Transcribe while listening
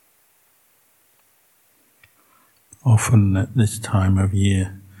Often at this time of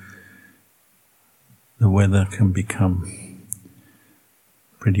year, the weather can become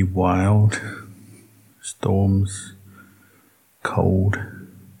pretty wild, storms, cold,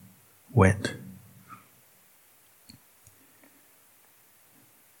 wet.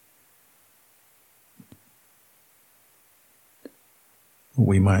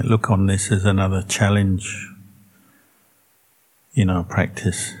 We might look on this as another challenge in our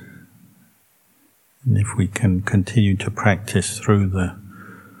practice. And if we can continue to practice through the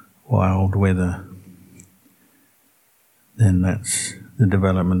wild weather, then that's the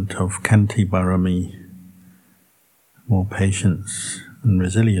development of Khanti Barami, more patience and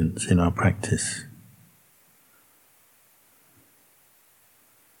resilience in our practice.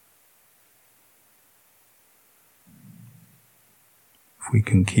 If we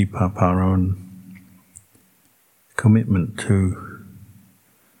can keep up our own commitment to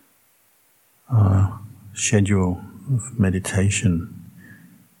our schedule of meditation,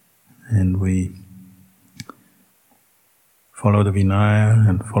 and we follow the Vinaya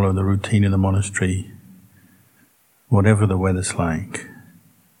and follow the routine in the monastery, whatever the weather's like,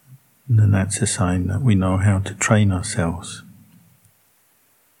 then that's a sign that we know how to train ourselves.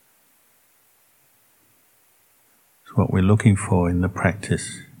 It's what we're looking for in the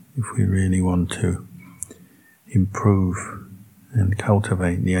practice if we really want to improve and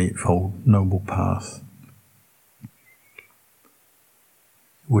cultivate the Eightfold Noble Path. It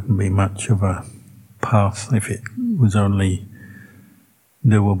wouldn't be much of a path if it was only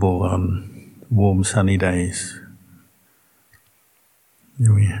doable on warm sunny days.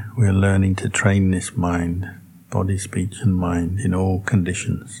 We're learning to train this mind, body, speech and mind, in all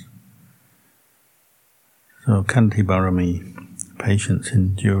conditions. So Khanti Barami, patience,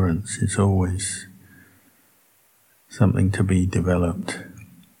 endurance, is always something to be developed.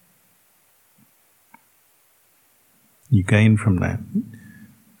 You gain from that.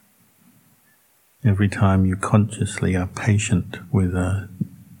 Every time you consciously are patient with a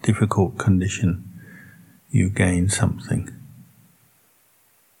difficult condition, you gain something.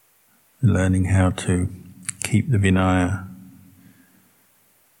 Learning how to keep the Vinaya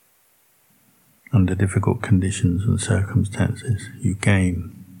under difficult conditions and circumstances, you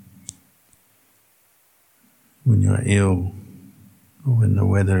gain. When you're ill, or when the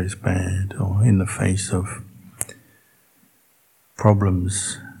weather is bad, or in the face of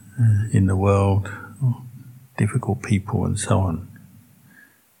problems in the world, or difficult people and so on,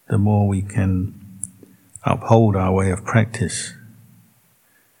 the more we can uphold our way of practice,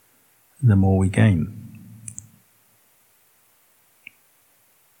 the more we gain.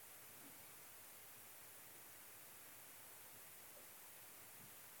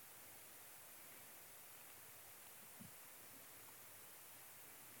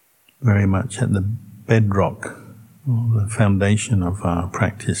 Very much at the bedrock, or the foundation of our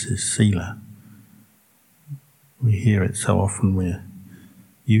practice is sila. We hear it so often, we're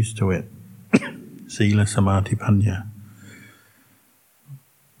used to it. Sila, samadhi, panya.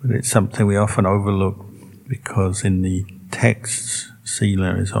 But it's something we often overlook because in the texts,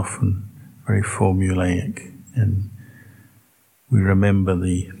 sila is often very formulaic, and we remember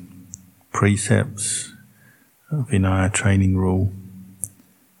the precepts of Vinaya training rule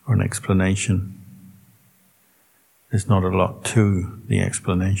or an explanation. There's not a lot to the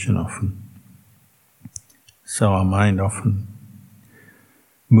explanation often. So our mind often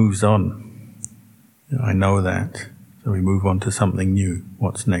moves on. I know that, so we move on to something new.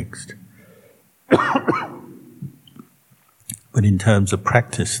 What's next? But in terms of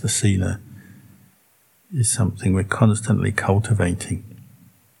practice, the sila is something we're constantly cultivating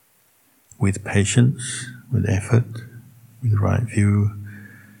with patience, with effort, with right view.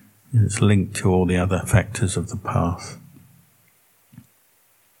 It's linked to all the other factors of the path.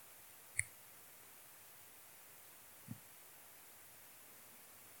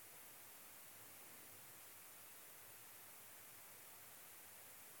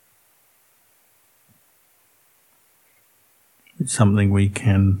 It's something we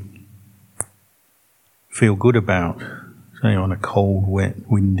can feel good about, say on a cold, wet,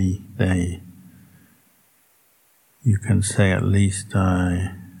 windy day. You can say, at least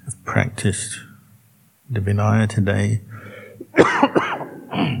I have practiced the Vinaya today,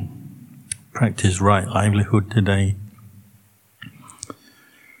 practiced right livelihood today.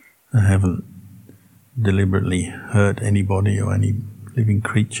 I haven't deliberately hurt anybody or any living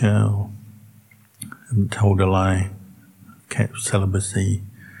creature, or haven't told a lie, kept celibacy,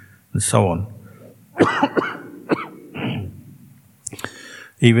 and so on.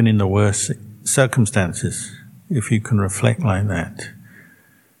 Even in the worst circumstances, if you can reflect like that,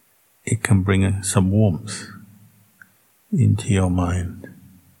 it can bring some warmth into your mind.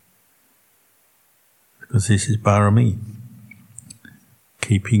 Because this is parami,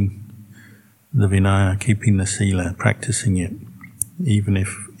 keeping the Vinaya, keeping the Sila, practicing it, even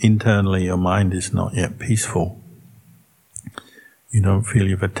if internally your mind is not yet peaceful. You don't feel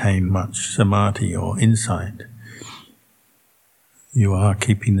you've attained much samadhi or insight. You are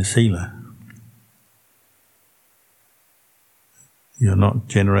keeping the Sila. You're not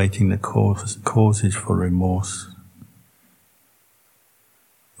generating the causes for remorse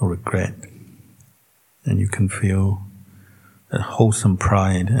or regret. And you can feel a wholesome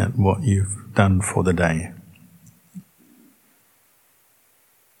pride at what you've done for the day.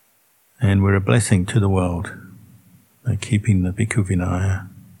 And we're a blessing to the world by keeping the Bhikkhu Vinaya,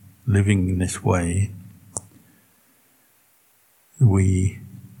 living in this way. We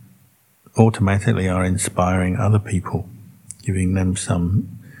automatically are inspiring other people, giving them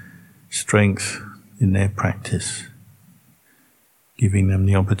some strength in their practice, giving them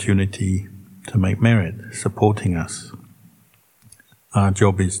the opportunity to make merit, supporting us. Our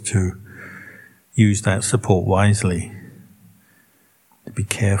job is to use that support wisely, to be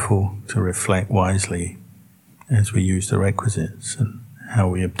careful, to reflect wisely as we use the requisites and how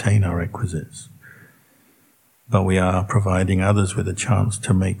we obtain our requisites. But we are providing others with a chance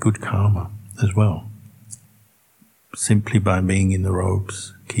to make good karma as well. Simply by being in the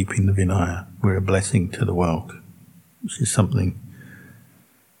robes, keeping the Vinaya, we're a blessing to the world, which is something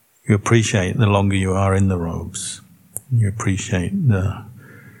you appreciate the longer you are in the robes. You appreciate the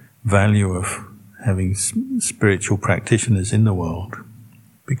value of having spiritual practitioners in the world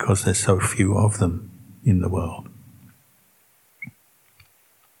because there's so few of them in the world.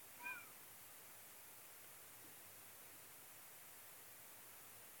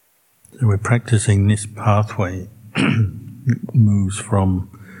 So we're practicing this pathway. It moves from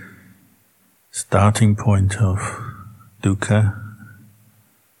starting point of dukkha,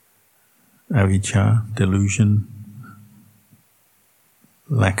 avijja, delusion,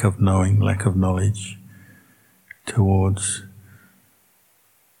 lack of knowing, lack of knowledge, towards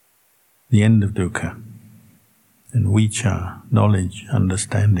the end of dukkha, and vicca, knowledge,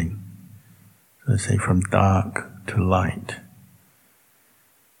 understanding. So I say from dark to light.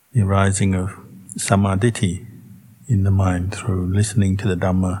 The arising of samadhi in the mind through listening to the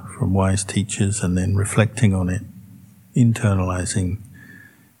Dhamma from wise teachers and then reflecting on it, internalizing,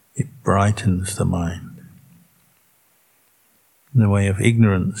 it brightens the mind. The way of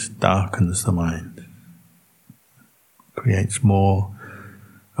ignorance darkens the mind, creates more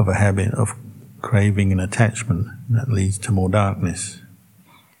of a habit of craving and attachment that leads to more darkness.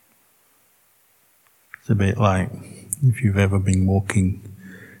 It's a bit like if you've ever been walking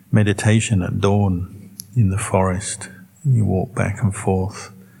meditation at dawn in the forest, and you walk back and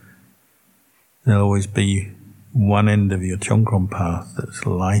forth, there'll always be one end of your Chongkron path that's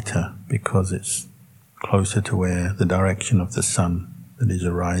lighter because it's closer to where the direction of the sun that is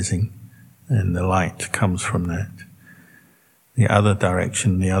arising, and the light comes from that. The other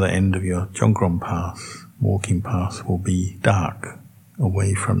direction, the other end of your Chongkron path, walking path, will be dark,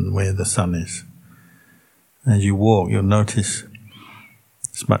 away from where the sun is. As you walk, you'll notice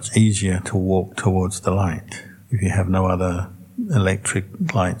it's much easier to walk towards the light. If you have no other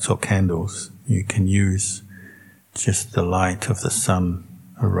electric lights or candles, you can use just the light of the sun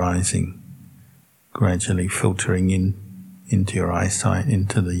arising, gradually filtering into your eyesight,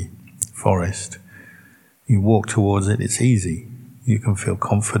 into the forest. You walk towards it, it's easy. You can feel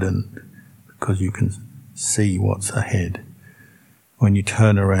confident because you can see what's ahead. When you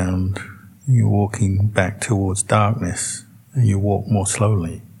turn around, you're walking back towards darkness, and you walk more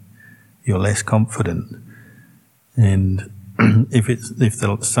slowly. You're less confident. And if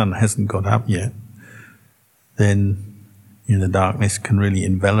the sun hasn't got up yet, then the darkness can really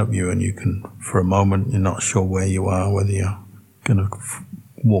envelop you, and you can, for a moment, you're not sure where you are, whether you're going to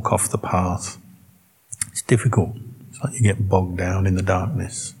walk off the path. It's difficult. It's like you get bogged down in the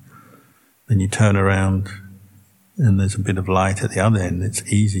darkness. Then you turn around, and there's a bit of light at the other end. It's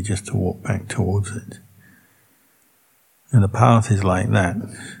easy just to walk back towards it. And the path is like that.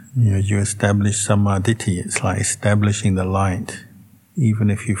 As you establish samadhi, it's like establishing the light. Even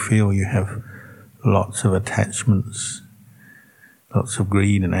if you feel you have lots of attachments, lots of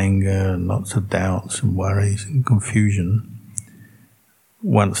greed and anger, and lots of doubts and worries and confusion,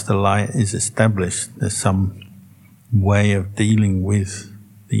 once the light is established, there's some way of dealing with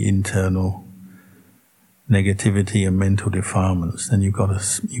the internal negativity and mental defilements. Then you've got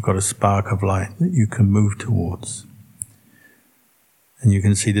a spark of light that you can move towards. And you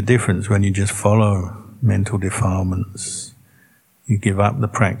can see the difference when you just follow mental defilements. You give up the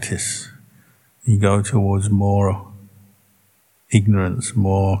practice. You go towards more ignorance,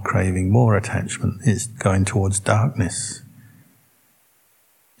 more craving, more attachment. It's going towards darkness.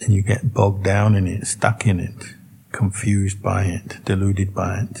 And you get bogged down in it, stuck in it, confused by it, deluded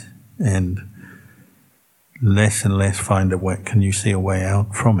by it, and less and less find a way. Can you see a way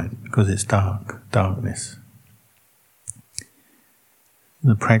out from it? Because it's darkness.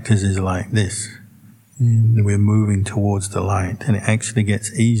 The practice is like this. We're moving towards the light, and it actually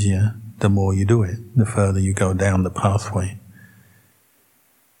gets easier the more you do it, the further you go down the pathway.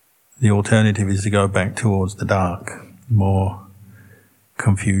 The alternative is to go back towards the dark, more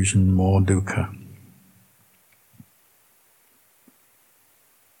confusion, more dukkha.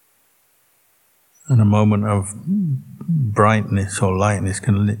 And a moment of brightness or lightness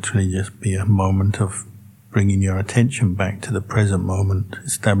can literally just be a moment of bringing your attention back to the present moment,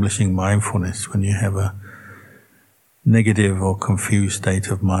 establishing mindfulness when you have a negative or confused state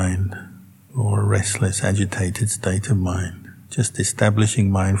of mind, or a restless, agitated state of mind. Just establishing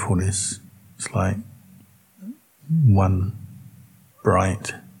mindfulness is like one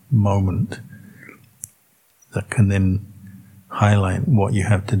bright moment that can then highlight what you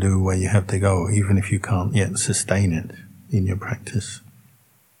have to do, where you have to go, even if you can't yet sustain it in your practice.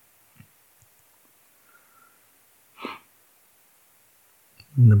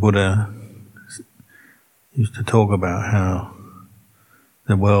 And the Buddha used to talk about how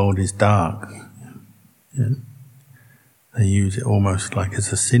the world is dark. They use it almost like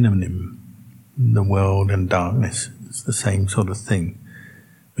as a synonym. The world and darkness, it's the same sort of thing.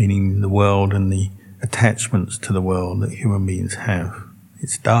 Meaning the world and the attachments to the world that human beings have.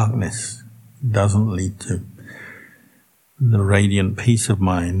 It's darkness. It doesn't lead to the radiant peace of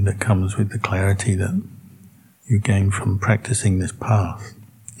mind that comes with the clarity that you gain from practicing this path.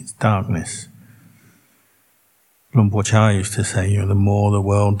 It's darkness. Luang Por Chah used to say, the more the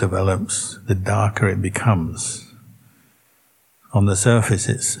world develops, the darker it becomes. On the surface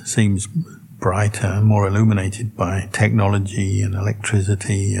it seems brighter, more illuminated by technology and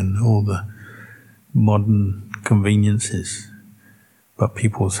electricity and all the modern conveniences. But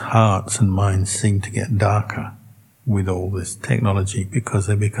people's hearts and minds seem to get darker with all this technology because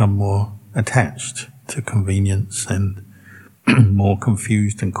they become more attached to convenience and more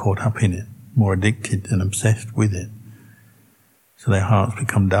confused and caught up in it, more addicted and obsessed with it. So their hearts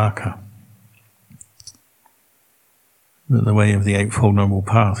become darker. But the way of the Eightfold Noble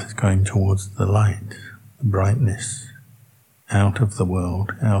Path is going towards the light, the brightness, out of the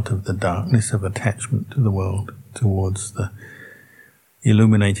world, out of the darkness of attachment to the world, towards the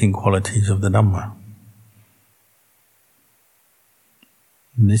illuminating qualities of the Dhamma.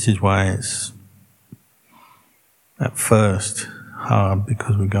 And this is why it's at first hard,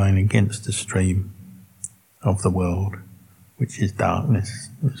 because we're going against the stream of the world, which is darkness.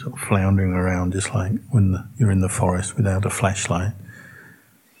 We're sort of floundering around just like when you're in the forest without a flashlight.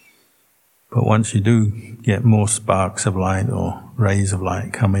 But once you do get more sparks of light or rays of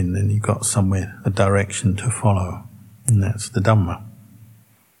light come in, then you've got somewhere, a direction to follow, and that's the Dhamma.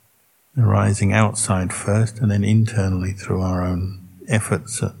 Arising outside first, and then internally through our own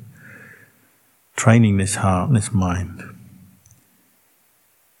efforts at training this heart and this mind.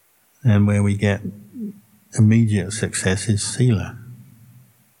 And where we get immediate success is sila.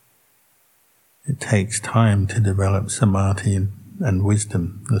 It takes time to develop samadhi and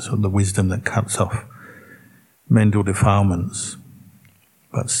wisdom, the sort of wisdom that cuts off mental defilements.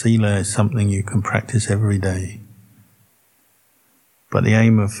 But sila is something you can practice every day. But the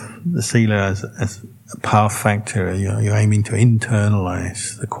aim of the sila as a path factor, you're aiming to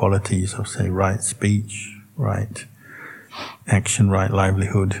internalize the qualities of, say, right speech, right action, right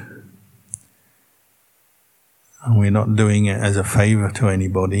livelihood. And we're not doing it as a favor to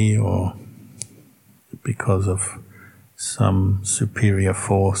anybody or because of some superior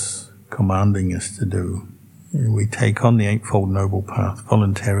force commanding us to do. We take on the Eightfold Noble Path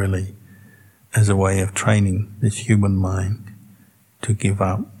voluntarily as a way of training this human mind to give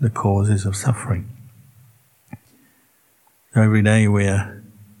up the causes of suffering. Every day we're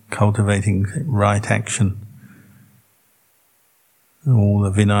cultivating right action. All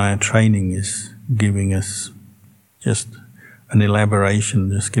the Vinaya training is giving us just an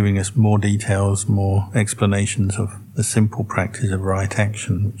elaboration, just giving us more details, more explanations of the simple practice of right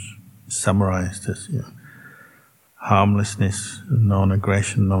action, which is summarized as harmlessness,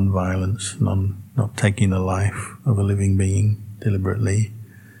 non-aggression, non-violence, not taking the life of a living being deliberately,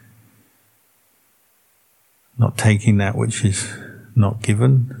 not taking that which is not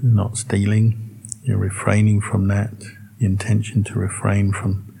given, not stealing. You're refraining from that, the intention to refrain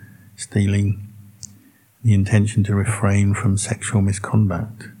from stealing, the intention to refrain from sexual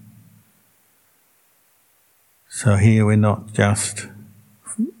misconduct. So here we're not just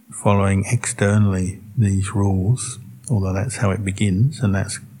following externally these rules, although that's how it begins, and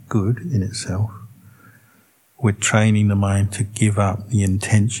that's good in itself. We're training the mind to give up the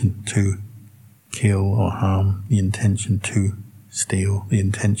intention to kill or harm, the intention to steal, the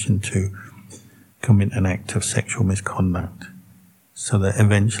intention to commit an act of sexual misconduct, so that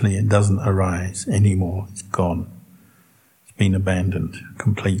eventually it doesn't arise anymore. It's gone. It's been abandoned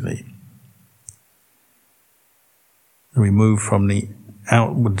completely. We move from the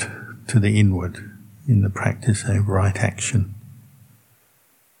outward to the inward in the practice of right action.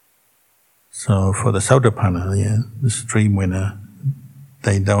 So for the Sotapanna, the stream winner,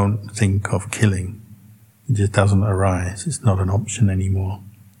 they don't think of killing. It just doesn't arise. It's not an option anymore.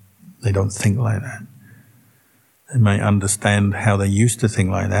 They don't think like that. They may understand how they used to think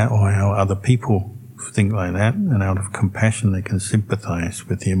like that, or how other people think like that, and out of compassion they can sympathize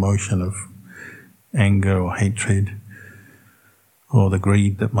with the emotion of anger or hatred, or the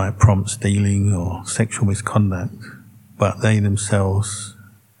greed that might prompt stealing or sexual misconduct, but they themselves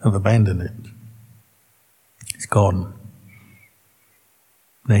have abandoned it. It's gone.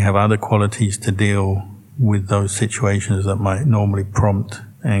 They have other qualities to deal with those situations that might normally prompt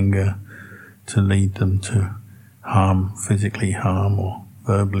anger to lead them to harm, physically harm or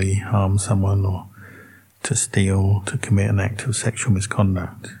verbally harm someone, or to steal, to commit an act of sexual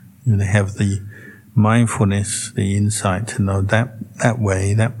misconduct. They have the mindfulness, the insight to know that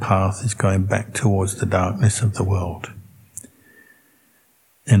way, that path is going back towards the darkness of the world.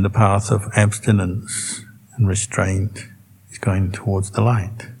 And the path of abstinence and restraint is going towards the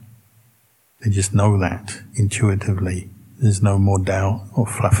light. They just know that intuitively. There's no more doubt or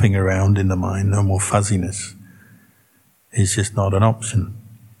fluffing around in the mind, no more fuzziness. It's just not an option.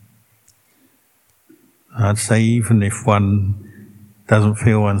 I'd say even if one doesn't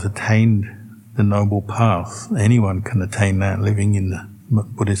feel one's attained the noble path, anyone can attain that living in the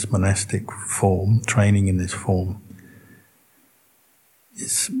Buddhist monastic form, training in this form.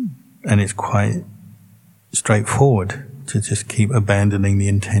 It's quite straightforward to just keep abandoning the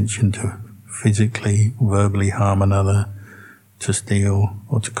intention to physically, verbally harm another, to steal,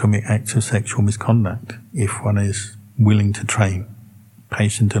 or to commit acts of sexual misconduct, if one is willing to train,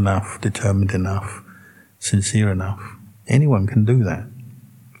 patient enough, determined enough, sincere enough. Anyone can do that.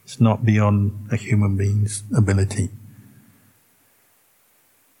 It's not beyond a human being's ability.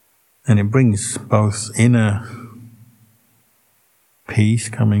 And it brings both inner peace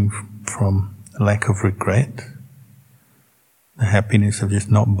coming from a lack of regret, the happiness of just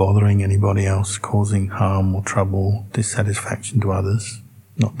not bothering anybody else, causing harm or trouble, dissatisfaction to others,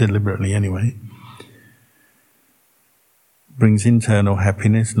 not deliberately anyway. Brings internal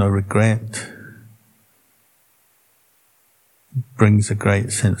happiness, no regret. Brings a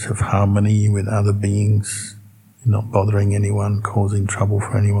great sense of harmony with other beings, not bothering anyone, causing trouble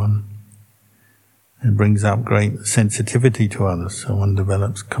for anyone. It brings up great sensitivity to others, so one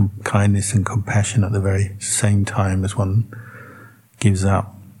develops kindness and compassion at the very same time as one gives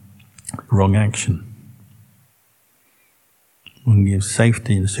up wrong action. One gives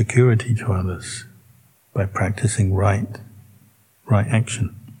safety and security to others by practicing right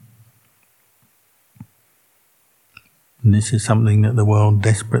action. And this is something that the world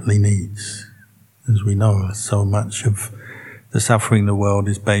desperately needs. As we know, so much of the suffering in the world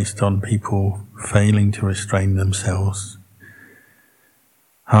is based on people failing to restrain themselves,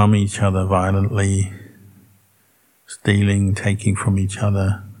 harm each other violently, stealing, taking from each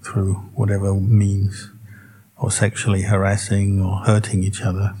other through whatever means, or sexually harassing or hurting each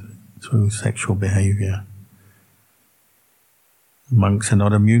other through sexual behavior. Monks are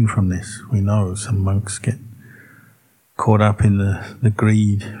not immune from this. We know some monks get caught up in the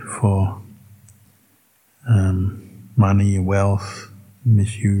greed for money, wealth,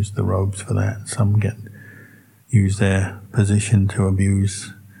 misuse the robes for that. Some use their position to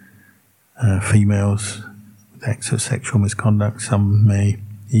abuse females with acts of sexual misconduct. Some may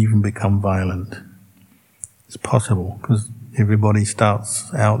even become violent. It's possible, because everybody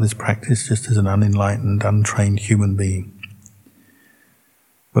starts out this practice just as an unenlightened, untrained human being.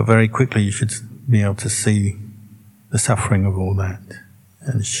 But very quickly you should be able to see the suffering of all that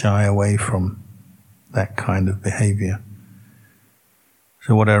and shy away from that kind of behavior.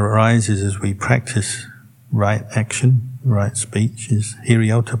 So what arises as we practice right action, right speech, is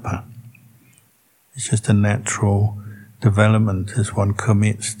hiriotapa. It's just a natural development as one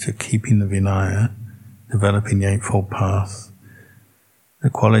commits to keeping the Vinaya, developing the Eightfold Path. The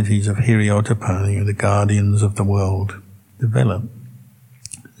qualities of hiriotapa, the guardians of the world, develop.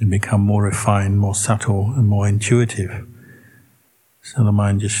 They become more refined, more subtle, and more intuitive. So the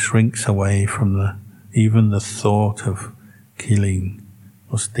mind just shrinks away from the even the thought of killing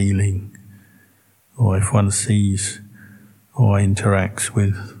or stealing, or if one sees or interacts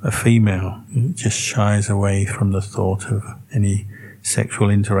with a female, it just shies away from the thought of any sexual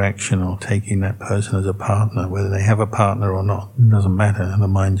interaction or taking that person as a partner, whether they have a partner or not. It doesn't matter. The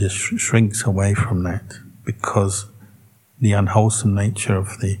mind just shrinks away from that because the unwholesome nature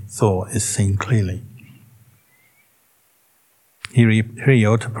of the thought is seen clearly.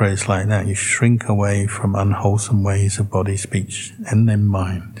 Hiriyottapa is like that. You shrink away from unwholesome ways of body, speech, and then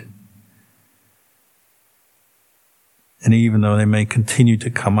mind. And even though they may continue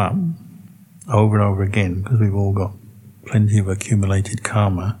to come up over and over again, because we've all got plenty of accumulated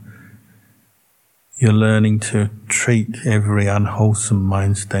karma, you're learning to treat every unwholesome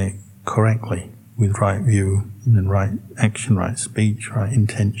mind state correctly, with right view, and right action, right speech, right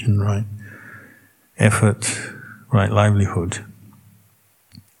intention, right effort, right livelihood.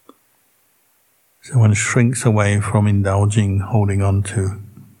 So one shrinks away from indulging, holding on to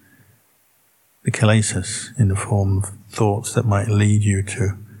the kilesas in the form of thoughts that might lead you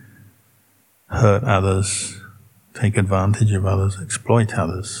to hurt others, take advantage of others, exploit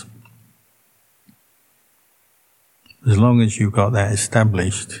others. As long as you've got that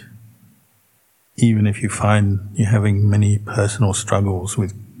established, even if you find you're having many personal struggles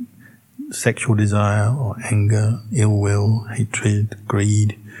with sexual desire or anger, ill will, hatred,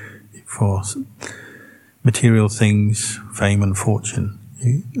 greed for material things, fame and fortune,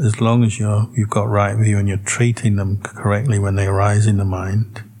 as long as you've got right view and you're treating them correctly when they arise in the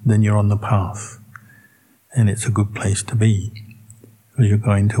mind, then you're on the path. And it's a good place to be, because you're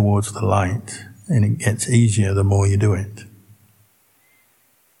going towards the light, and it gets easier the more you do it.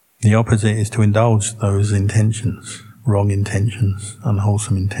 The opposite is to indulge those intentions, wrong intentions,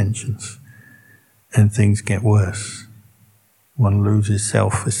 unwholesome intentions, and things get worse. One loses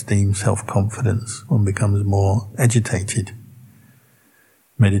self-esteem, self-confidence, one becomes more agitated.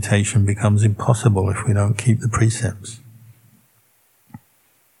 Meditation becomes impossible if we don't keep the precepts.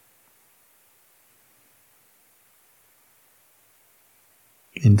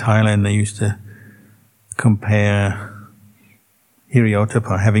 In Thailand, they used to compare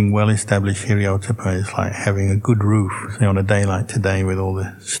Hiriyottapa, having well-established Hiriyottapa is like having a good roof. Say on a day like today with all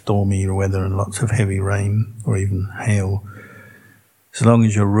the stormy weather and lots of heavy rain or even hail, as long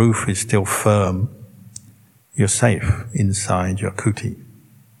as your roof is still firm, you're safe inside your kuti.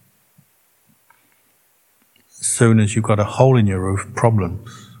 As soon as you've got a hole in your roof,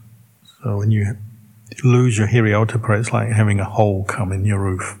 problems. So when you lose your Hiriyottapa, it's like having a hole come in your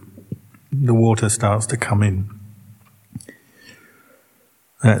roof. The water starts to come in.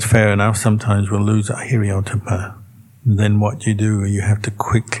 That's fair enough. Sometimes we'll lose our Hiriyottapa. Then what do? You have to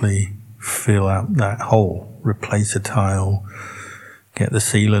quickly fill up that hole, replace a tile, get the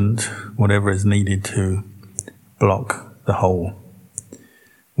sealant, whatever is needed to block the hole.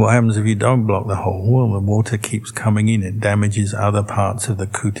 What happens if you don't block the hole? Well, the water keeps coming in. It damages other parts of the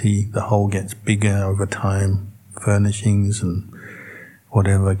kuti. The hole gets bigger over time. Furnishings and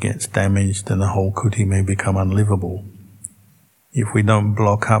whatever gets damaged, and the whole kuti may become unlivable. If we don't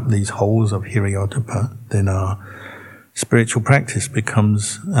block up these holes of Hiriyottapa, then our spiritual practice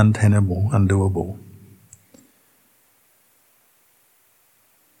becomes untenable, undoable.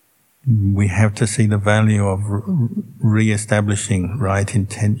 We have to see the value of re-establishing right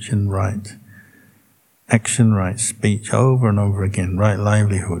intention, right action, right speech over and over again, right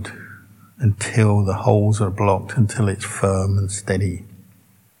livelihood, until the holes are blocked, until it's firm and steady.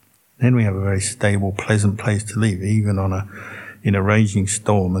 Then we have a very stable, pleasant place to live, even in a raging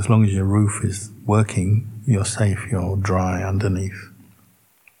storm. As long as your roof is working, you're safe, you're dry underneath.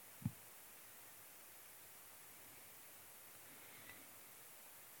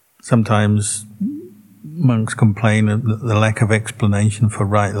 Sometimes monks complain of the lack of explanation for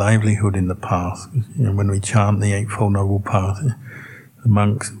right livelihood in the path. When we chant the Eightfold Noble Path, the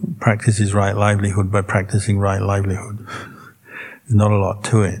monk practices right livelihood by practicing right livelihood. There's not a lot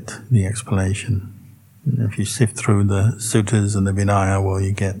to it, the explanation. If you sift through the suttas and the Vinaya, well,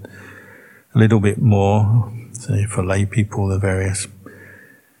 you get a little bit more. Say for lay people, the various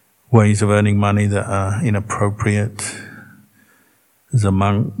ways of earning money that are inappropriate. As a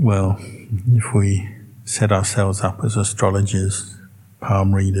monk, well, if we set ourselves up as astrologers,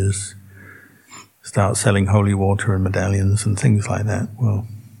 palm readers, start selling holy water and medallions and things like that, well,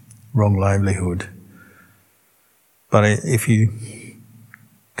 wrong livelihood. But if you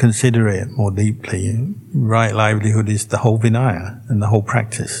consider it more deeply, right livelihood is the whole Vinaya and the whole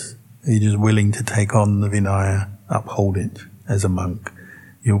practice. You're just willing to take on the Vinaya, uphold it as a monk.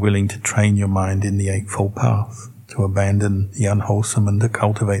 You're willing to train your mind in the Eightfold Path, to abandon the unwholesome and to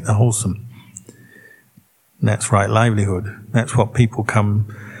cultivate the wholesome. That's right livelihood. That's what people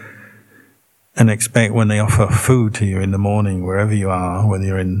come and expect when they offer food to you in the morning, wherever you are, whether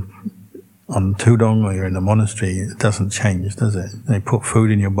you're on Tudong or you're in the monastery. It doesn't change, does it? They put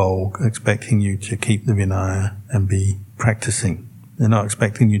food in your bowl, expecting you to keep the Vinaya and be practicing. They're not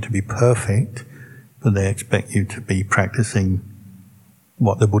expecting you to be perfect, but they expect you to be practicing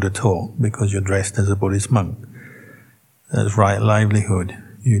what the Buddha taught, because you're dressed as a Buddhist monk. That's right livelihood.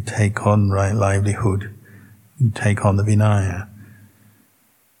 You take on right livelihood. You take on the Vinaya.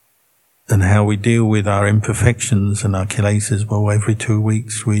 And how we deal with our imperfections and our kilesas, well, every 2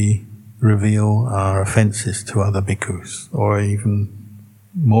 weeks we reveal our offences to other bhikkhus, or even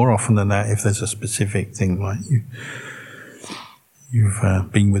more often than that, if there's a specific thing, like you've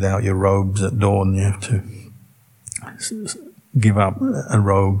been without your robes at dawn, you have to give up a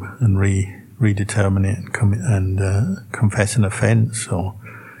robe and redetermine it and confess an offence, or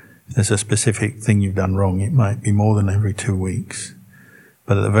if there's a specific thing you've done wrong, it might be more than every 2 weeks.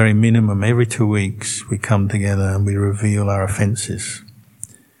 But at the very minimum, every 2 weeks we come together and we reveal our offences.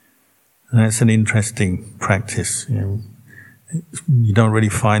 And that's an interesting practice. You don't really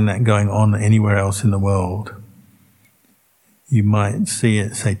find that going on anywhere else in the world. You might see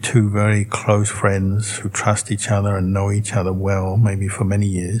it, say, two very close friends who trust each other and know each other well, maybe for many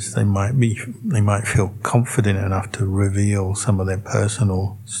years. They might feel confident enough to reveal some of their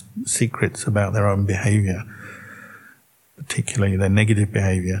personal secrets about their own behaviour, particularly their negative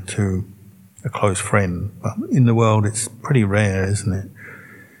behaviour, to a close friend. But in the world it's pretty rare, isn't it?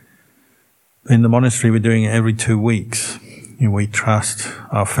 In the monastery we're doing it every 2 weeks. We trust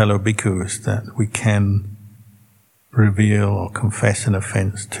our fellow bhikkhus that we can reveal or confess an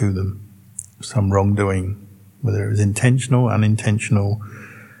offence to them, some wrongdoing, whether it was intentional, unintentional.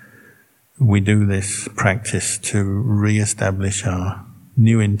 We do this practice to re-establish our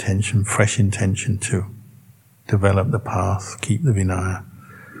new intention, fresh intention to develop the path, keep the Vinaya.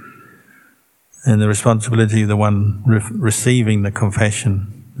 And the responsibility of the one receiving the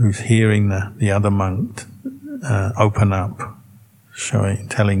confession, who's hearing the other monk open up,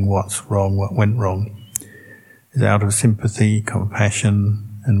 telling what's wrong, what went wrong, is out of sympathy, compassion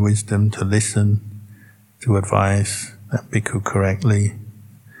and wisdom to listen, to advise that bhikkhu correctly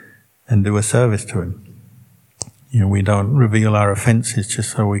and do a service to him. We don't reveal our offences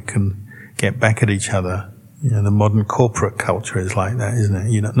just so we can get back at each other. The modern corporate culture is like that, isn't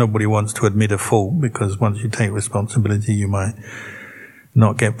it? Nobody wants to admit a fault, because once you take responsibility you might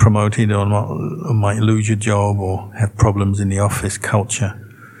not get promoted or might lose your job or have problems in the office culture.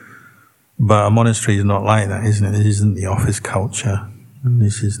 But a monastery is not like that, isn't it? This isn't the office culture.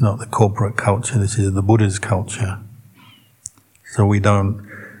 This is not the corporate culture. This is the Buddha's culture. So we don't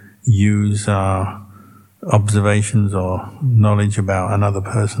use our observations or knowledge about another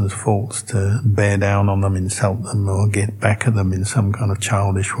person's faults to bear down on them, insult them, or get back at them in some kind of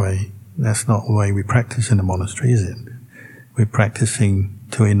childish way. That's not the way we practice in the monastery, is it? We're practicing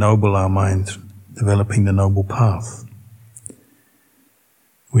to ennoble our minds, developing the noble path.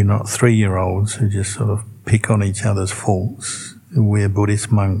 We're not 3-year-olds who just sort of pick on each other's faults. We're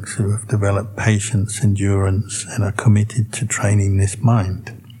Buddhist monks who have developed patience, endurance, and are committed to training this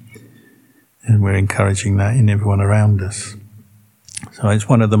mind. And we're encouraging that in everyone around us. So it's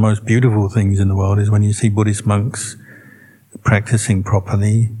one of the most beautiful things in the world is when you see Buddhist monks practicing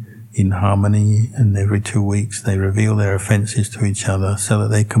properly, in harmony, and every 2 weeks they reveal their offences to each other so that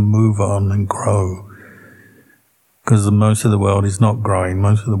they can move on and grow. Because most of the world is not growing.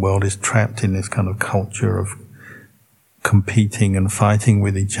 Most of the world is trapped in this kind of culture of competing and fighting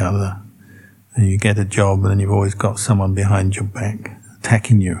with each other. And you get a job and then you've always got someone behind your back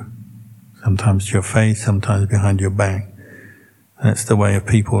attacking you. Sometimes to your face, sometimes behind your back. That's the way of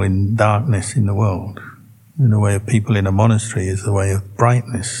people in darkness in the world. And the way of people in a monastery is the way of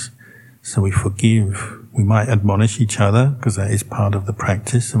brightness. So we forgive. We might admonish each other, because that is part of the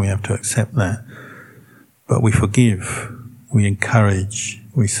practice and we have to accept that. But we forgive, we encourage,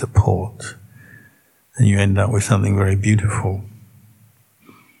 we support. And you end up with something very beautiful.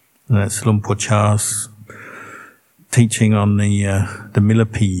 And that's Luang Por Chah's teaching on the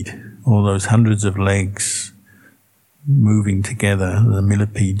millipede, all those hundreds of legs moving together. The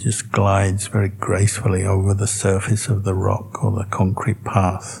millipede just glides very gracefully over the surface of the rock or the concrete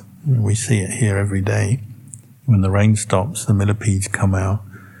path. And we see it here every day. When the rain stops, the millipedes come out.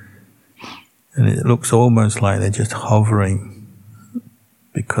 And it looks almost like they're just hovering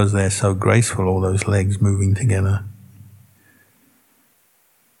because they're so graceful, all those legs moving together.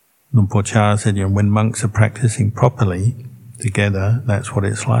 Luang Por Chah said, when monks are practicing properly together, that's what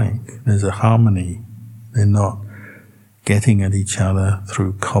it's like. There's a harmony. They're not getting at each other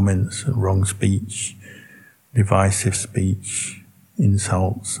through comments and wrong speech divisive speech,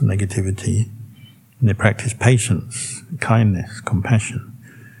 insults, negativity. And they practice patience, kindness, compassion.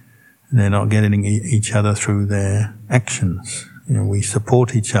 And they're not getting each other through their actions. We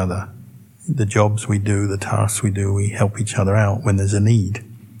support each other. The jobs we do, the tasks we do, we help each other out when there's a need.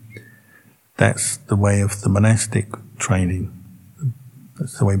 That's the way of the monastic training.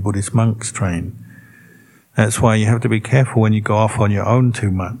 That's the way Buddhist monks train. That's why you have to be careful when you go off on your own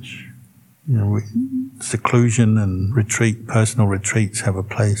too much. Seclusion and retreat, personal retreats have a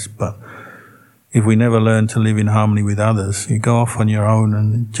place, but if we never learn to live in harmony with others, you go off on your own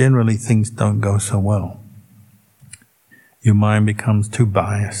and generally things don't go so well. Your mind becomes too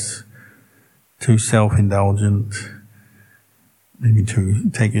biased, too self-indulgent, maybe to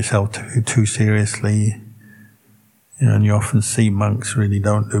take yourself too seriously. And you often see monks really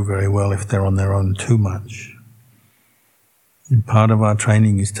don't do very well if they're on their own too much. And part of our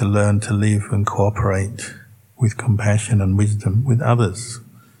training is to learn to live and cooperate with compassion and wisdom with others.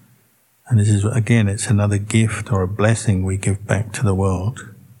 And this is, again, it's another gift or a blessing we give back to the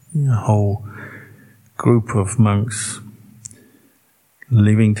world. A whole group of monks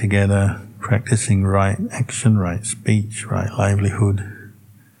living together, practicing right action, right speech, right livelihood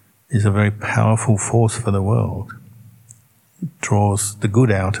is a very powerful force for the world. It draws the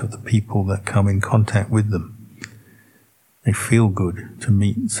good out of the people that come in contact with them. They feel good to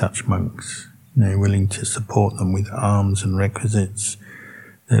meet such monks. They're willing to support them with alms and requisites.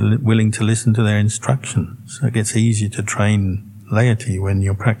 They're willing to listen to their instructions. So it gets easier to train laity when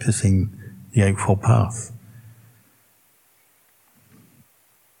you're practicing the Eightfold Path.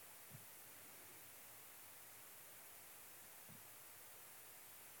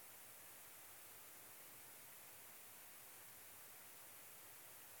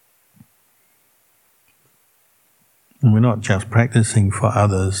 And we're not just practicing for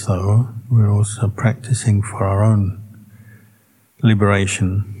others, though. We're also practicing for our own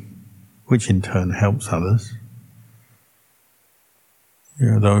liberation, which in turn helps others.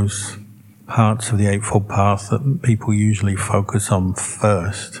 Those parts of the Eightfold Path that people usually focus on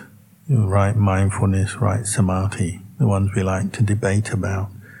first, right mindfulness, right samadhi, the ones we like to debate about.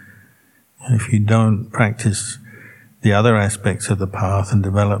 If you don't practice the other aspects of the path and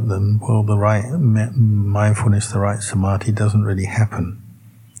develop them, well, the right mindfulness, the right samadhi doesn't really happen.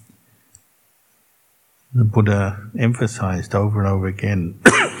 The Buddha emphasized over and over again,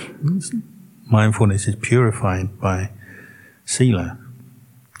 mindfulness is purified by sila.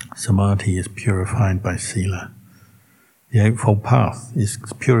 Samadhi is purified by sila. The Eightfold Path is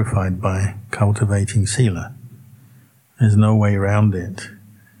purified by cultivating sila. There's no way around it.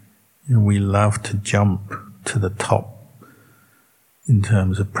 We love to jump to the top in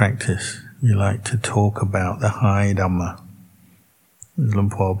terms of practice. We like to talk about the high Dhamma.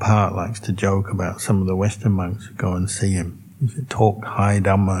 Luang Por Part likes to joke about some of the Western monks who go and see him. He talk high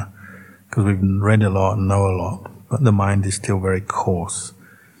Dhamma because we've read a lot and know a lot, but the mind is still very coarse.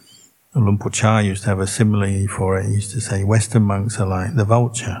 Luang Por Chah used to have a simile for it. He used to say Western monks are like the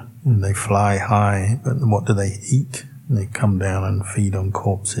vulture, and they fly high, but what do they eat? They come down and feed on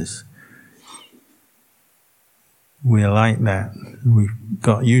corpses. We're like that. We've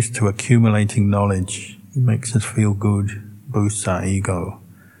got used to accumulating knowledge. It makes us feel good, boosts our ego.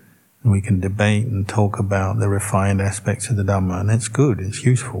 And we can debate and talk about the refined aspects of the Dhamma, and it's good, it's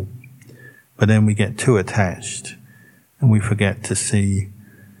useful. But then we get too attached, and we forget to see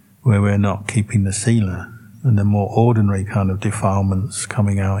where we're not keeping the sila, and the more ordinary kind of defilements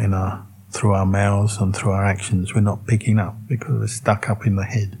coming out through our mouths and through our actions we're not picking up because we're stuck up in the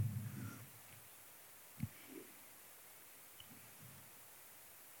head.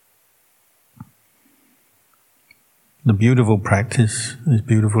 The beautiful practice is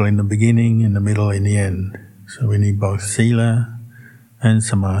beautiful in the beginning, in the middle, in the end. So we need both sila and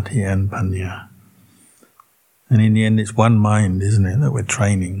samadhi and panya. And in the end it's one mind, isn't it, that we're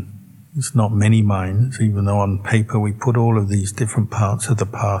training. It's not many minds, even though on paper we put all of these different parts of the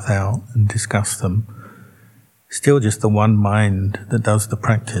path out and discuss them. Still just the one mind that does the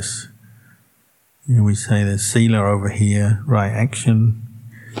practice. We say there's sila over here, right action,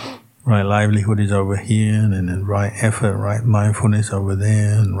 right livelihood is over here, and then right effort, right mindfulness over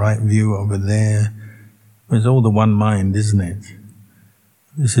there, and right view over there. It's all the one mind, isn't it?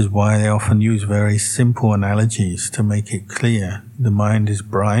 This is why they often use very simple analogies to make it clear. The mind is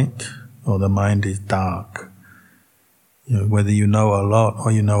bright or the mind is dark. Whether you know a lot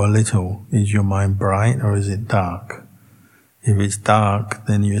or you know a little, is your mind bright or is it dark? If it's dark,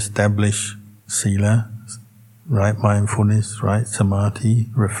 then you establish sila, right mindfulness, right samadhi,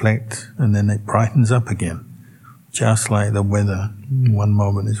 reflect, and then it brightens up again. just like the weather. One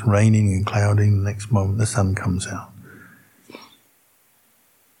moment it's raining and clouding, the next moment the sun comes out.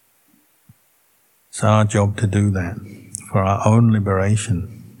 It's our job to do that for our own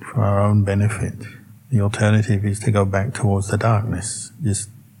liberation, for our own benefit. The alternative is to go back towards the darkness. Just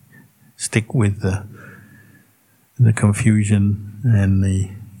stick with the confusion and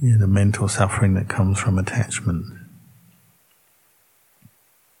the mental suffering that comes from attachment.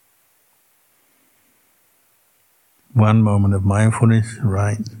 One moment of mindfulness,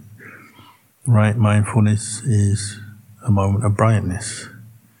 right mindfulness is a moment of brightness.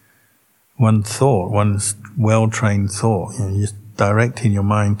 One thought, one's well-trained thought, just directing your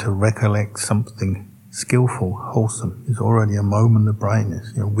mind to recollect something skillful, wholesome, is already a moment of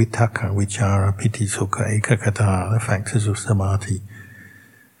brightness. Vitakka, vichara, piti, sukha, ekaggata, the factors of samadhi,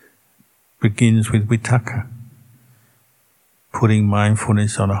 begins with vitakka, putting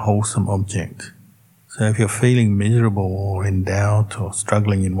mindfulness on a wholesome object. So if you're feeling miserable or in doubt or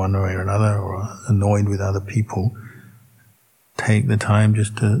struggling in one way or another or annoyed with other people, take the time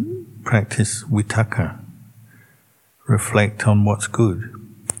just to practice vitakka. Reflect on what's good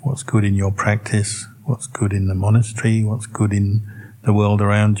in your practice, what's good in the monastery, what's good in the world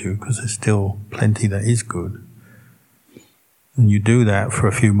around you, because there's still plenty that is good. And you do that for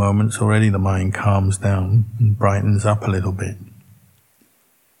a few moments, already the mind calms down and brightens up a little bit.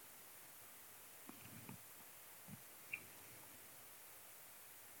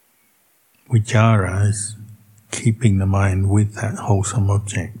 Vichara is keeping the mind with that wholesome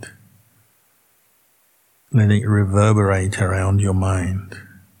object. Letting it reverberate around your mind.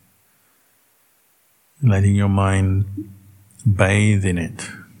 Letting your mind bathe in it.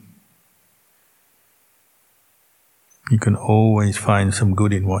 You can always find some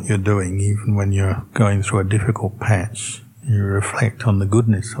good in what you're doing, even when you're going through a difficult patch. You reflect on the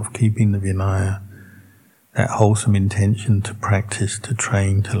goodness of keeping the Vinaya, that wholesome intention to practice, to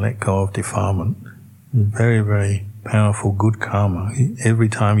train, to let go of defilement. Very, very powerful good karma. Every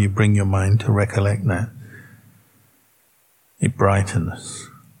time you bring your mind to recollect that, it brightens.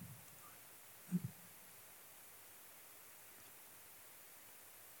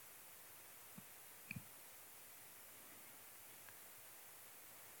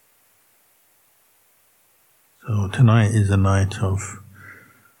 So tonight is a night of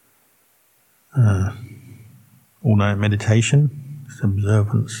all-night meditation. It's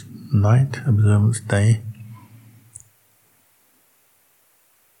observance night, observance day.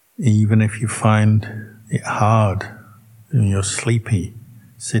 Even if you find it hard, and you're sleepy,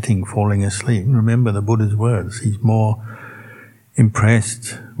 sitting, falling asleep, remember the Buddha's words. He's more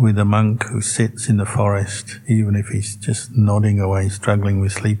impressed with a monk who sits in the forest, even if he's just nodding away, struggling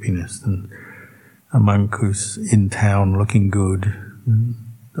with sleepiness, than a monk who's in town looking good,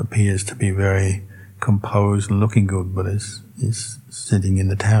 appears to be very composed and looking good, but is sitting in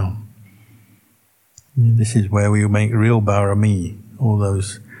the town. This is where we make real barami, all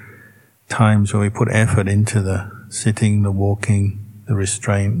those times where we put effort into the sitting, the walking, the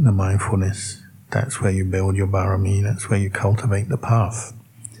restraint, the mindfulness. That's where you build your barami, that's where you cultivate the path.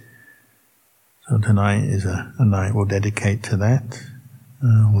 So tonight is a night we'll dedicate to that.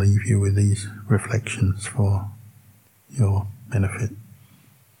 I'll leave you with these reflections for your benefit.